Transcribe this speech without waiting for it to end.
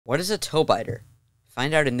What is a toe biter?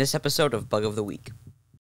 Find out in this episode of Bug of the Week.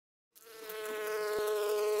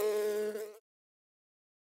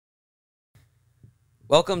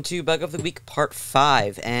 Welcome to Bug of the Week Part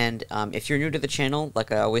 5, and if you're new to the channel,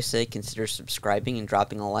 like I always say, consider subscribing and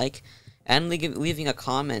dropping a like, and leaving a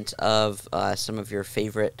comment of some of your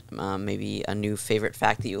favorite, maybe a new favorite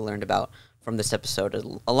fact that you learned about from this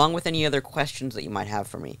episode, along with any other questions that you might have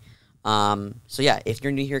for me. So yeah, if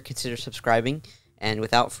you're new here, consider subscribing. And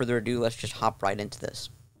without further ado, let's just hop right into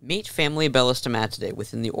this. Meet family Belostomatidae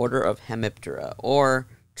within the order of Hemiptera, or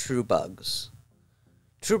true bugs.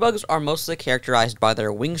 True bugs are mostly characterized by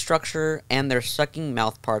their wing structure and their sucking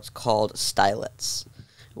mouthparts called stylets,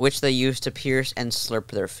 which they use to pierce and slurp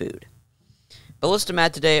their food.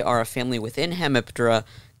 Belostomatidae are a family within Hemiptera,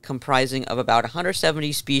 comprising of about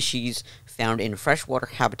 170 species found in freshwater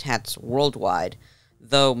habitats worldwide,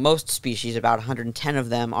 though most species, about 110 of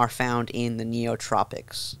them, are found in the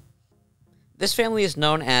neotropics. This family is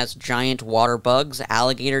known as giant water bugs,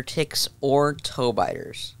 alligator ticks, or toe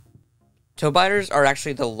biters. Toe biters are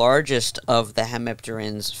actually the largest of the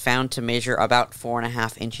hemipterans, found to measure about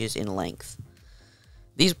 4.5 inches in length.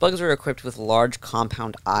 These bugs are equipped with large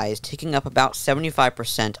compound eyes, taking up about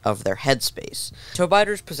 75% of their head space. Toe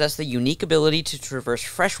biters possess the unique ability to traverse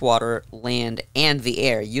freshwater, land, and the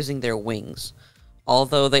air using their wings.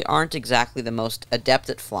 Although they aren't exactly the most adept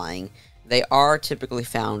at flying, they are typically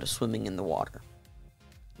found swimming in the water.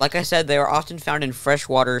 Like I said, they are often found in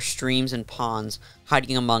freshwater streams and ponds,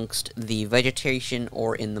 hiding amongst the vegetation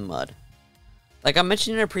or in the mud. Like I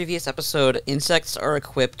mentioned in a previous episode, insects are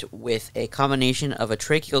equipped with a combination of a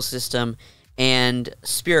tracheal system and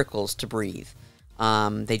spiracles to breathe.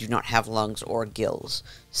 They do not have lungs or gills.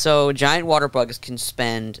 So giant water bugs can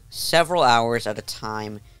spend several hours at a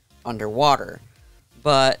time underwater.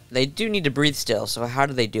 But they do need to breathe still, so how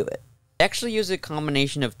do they do it? They actually use a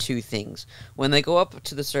combination of two things. When they go up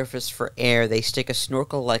to the surface for air, they stick a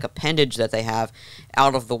snorkel-like appendage that they have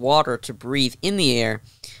out of the water to breathe in the air.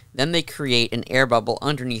 Then they create an air bubble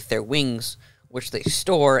underneath their wings, which they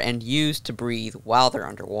store and use to breathe while they're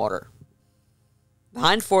underwater. The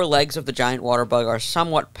hind four legs of the giant water bug are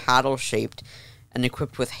somewhat paddle-shaped and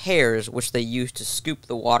equipped with hairs, which they use to scoop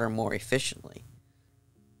the water more efficiently.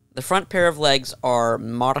 The front pair of legs are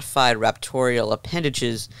modified raptorial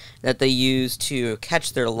appendages that they use to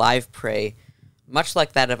catch their live prey, much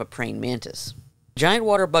like that of a praying mantis. The giant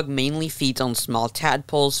water bug mainly feeds on small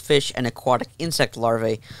tadpoles, fish, and aquatic insect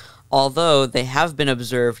larvae, although they have been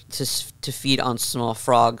observed to feed on small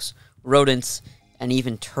frogs, rodents, and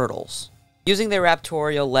even turtles. Using their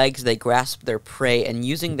raptorial legs, they grasp their prey, and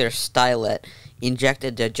using their stylet, inject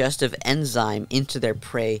a digestive enzyme into their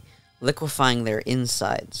prey, liquefying their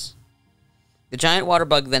insides. The giant water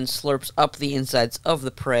bug then slurps up the insides of the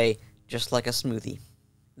prey, just like a smoothie.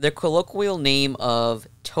 Their colloquial name of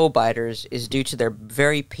toe biters is due to their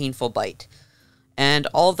very painful bite. And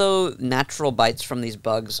although natural bites from these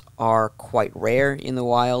bugs are quite rare in the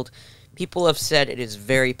wild, people have said it is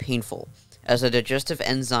very painful, as the digestive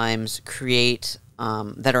enzymes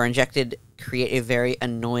that are injected create a very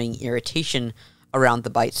annoying irritation around the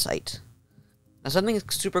bite site. Now, something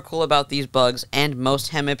super cool about these bugs, and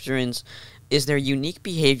most hemipterans, is their unique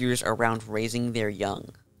behaviors around raising their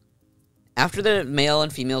young. After the male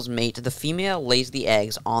and females mate, the female lays the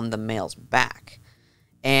eggs on the male's back.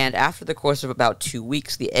 And after the course of about 2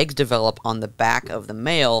 weeks, the eggs develop on the back of the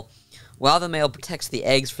male, while the male protects the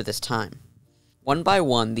eggs for this time. One by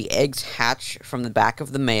one, the eggs hatch from the back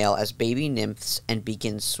of the male as baby nymphs and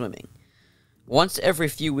begin swimming. Once every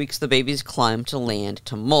few weeks, the babies climb to land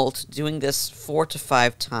to molt, doing this 4 to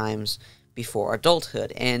 5 times before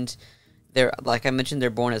adulthood. And they're, like I mentioned, they're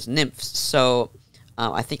born as nymphs. So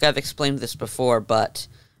I think I've explained this before, but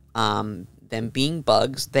them being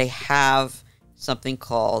bugs, they have something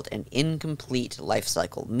called an incomplete life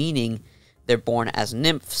cycle, meaning they're born as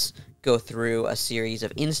nymphs, go through a series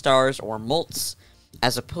of instars or molts,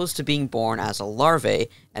 as opposed to being born as a larvae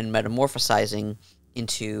and metamorphosizing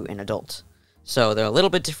into an adult. So they're a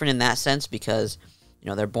little bit different in that sense because,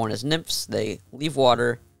 they're born as nymphs, they leave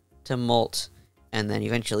water to molt, and then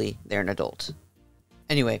eventually they're an adult.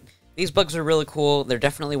 Anyway, these bugs are really cool. They're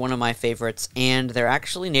definitely one of my favorites, and they're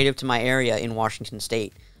actually native to my area in Washington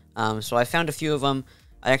State. So I found a few of them.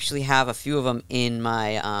 I actually have a few of them in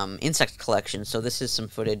my insect collection, so this is some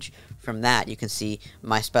footage from that. You can see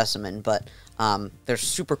my specimen, but they're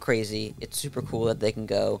super crazy. It's super cool that they can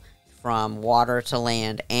go from water to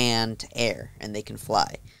land and to air, and they can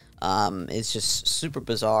fly. It's just super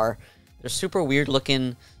bizarre. They're super weird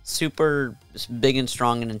looking, super big and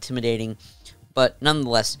strong and intimidating, but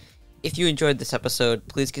nonetheless, if you enjoyed this episode,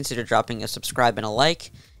 please consider dropping a subscribe and a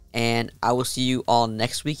like, And I will see you all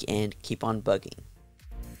next week, and keep on bugging.